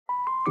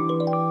So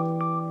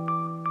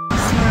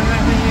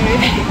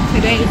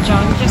today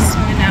John just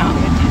went out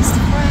with his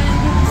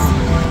friends.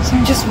 So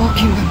I'm just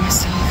walking by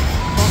myself,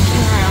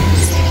 walking around,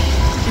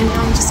 and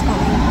now I'm just going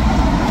to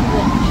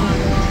walk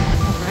home.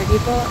 I've already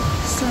bought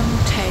some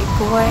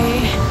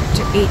takeaway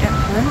to eat at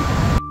home.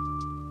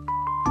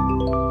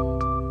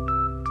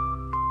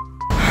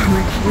 I'm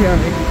actually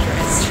already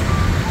dressed,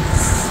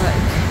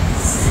 like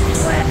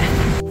wet.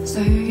 So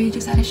we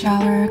just had a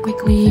shower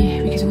quickly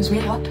because it was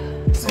really hot.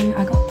 So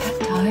I got pad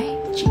thai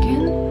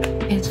chicken.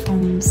 It's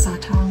from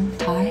Satang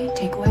Thai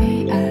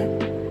takeaway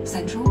at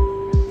Central.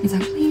 It's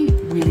actually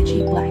really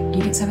cheap, like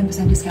you get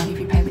 7% discount if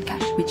you pay with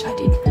cash, which I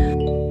did.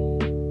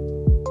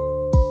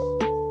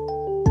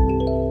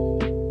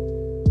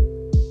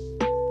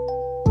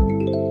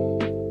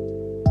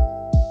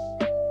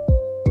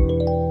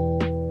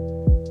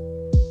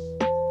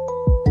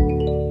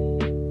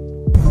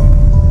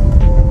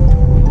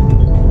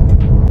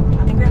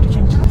 I think we have to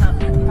change the map.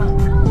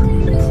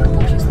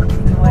 She's not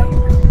giving away.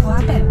 What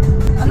happened?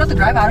 I'm not the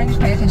driver, I don't just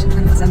pay attention to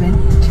the cement.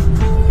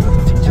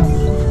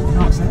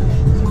 No, sir.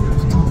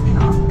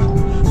 No.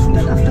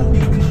 Don't have to.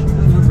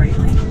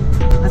 Really?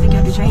 I think you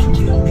have to change.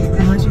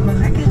 Unless you want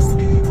Macca's.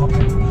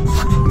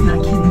 No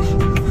kidding.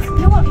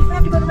 You know what? If we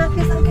have to go to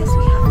Macca's, I guess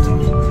we have to.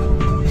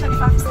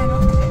 25%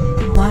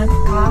 off. One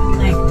car,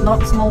 like not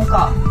small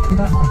car.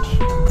 Not much.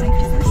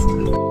 Safety first.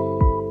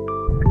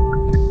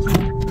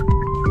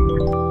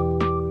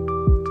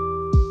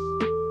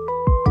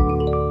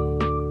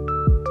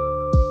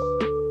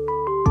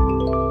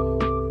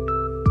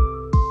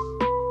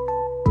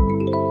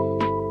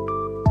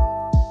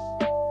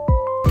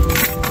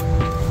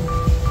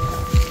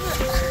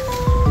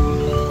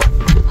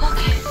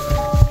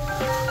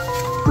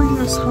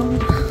 Home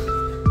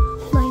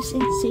nice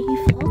and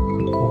safe.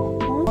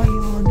 Oh,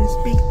 you want this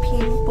big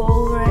pimple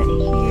right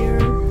here?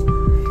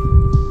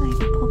 Like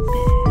pop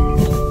it.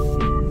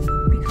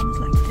 It becomes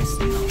like this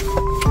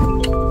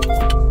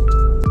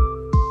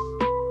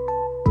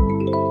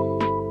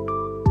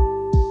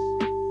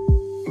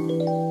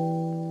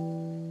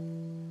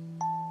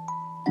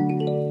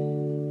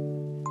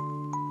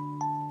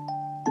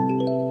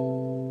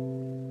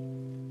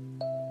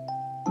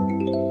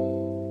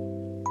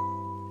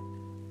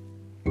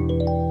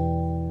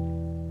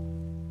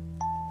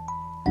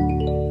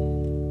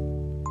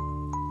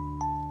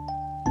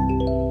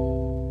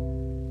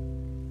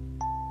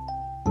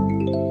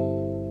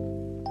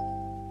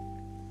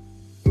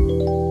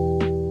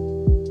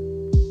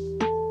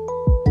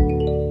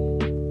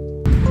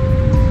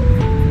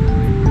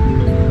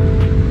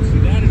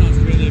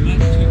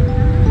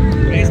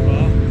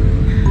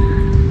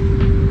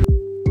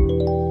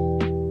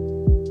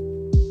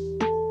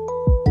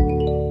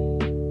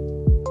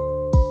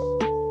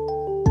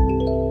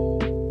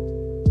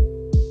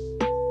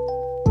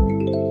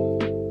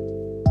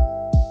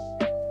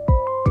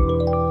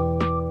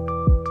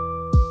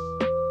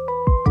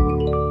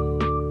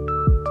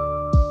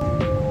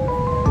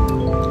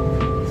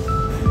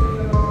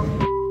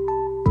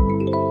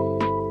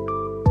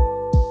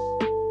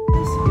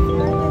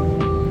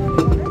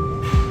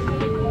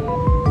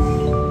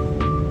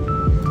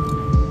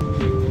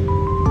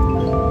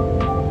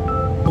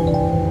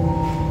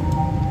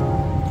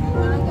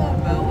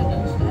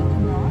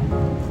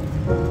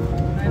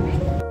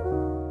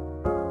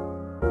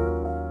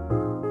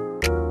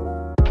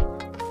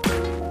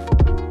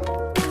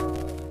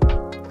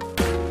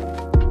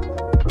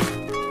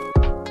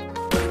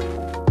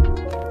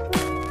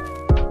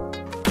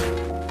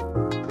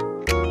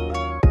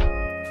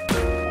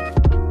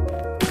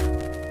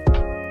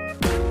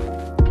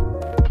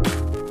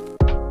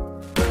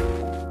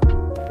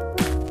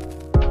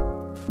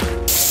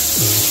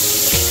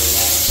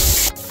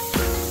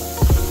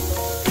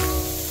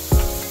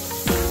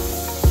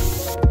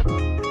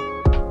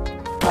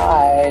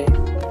Bye.